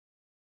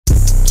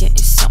getting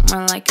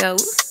somewhere like a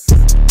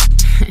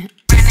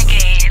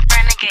renegade,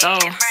 renegade, go,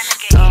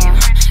 renegade,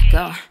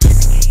 go,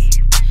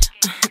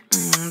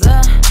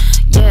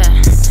 yeah,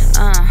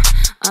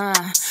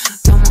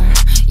 come on,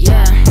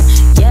 yeah,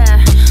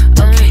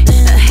 okay.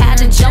 I had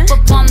to jump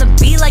up on the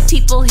beat like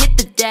people hit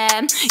the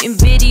dab. In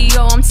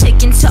video, I'm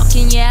taking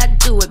talking, yeah, I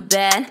do it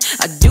bad.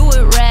 I do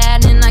it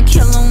rad, and I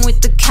kill them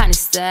with the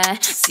kindest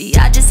that. See,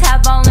 I just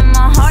have all in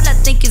my heart, I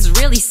think it's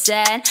really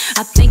sad.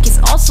 I think it's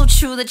also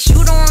true that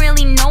you don't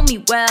really know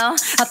me well.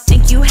 I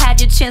think you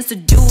had your chance to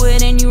do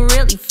it and you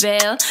really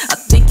failed. I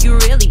think you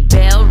really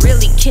bailed,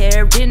 really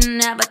cared,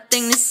 didn't have a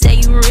thing to say,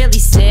 you really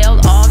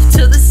sailed off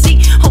to the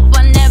sea. Hope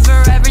I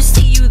never ever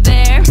see you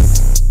there.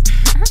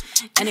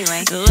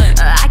 Anyway,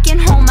 I can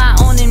hold my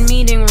own in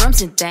meeting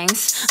rooms and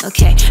things.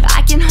 Okay,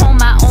 I can hold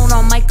my own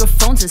on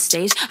microphones and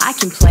stage. I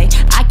can play,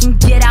 I can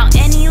get out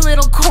any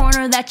little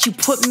corner that you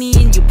put me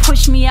in. You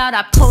push me out,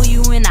 I pull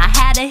you in. I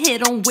had to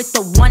hit 'em with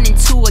the 1 and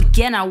 2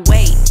 again. I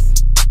wait,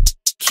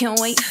 can't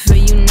wait for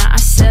you now. I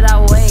said I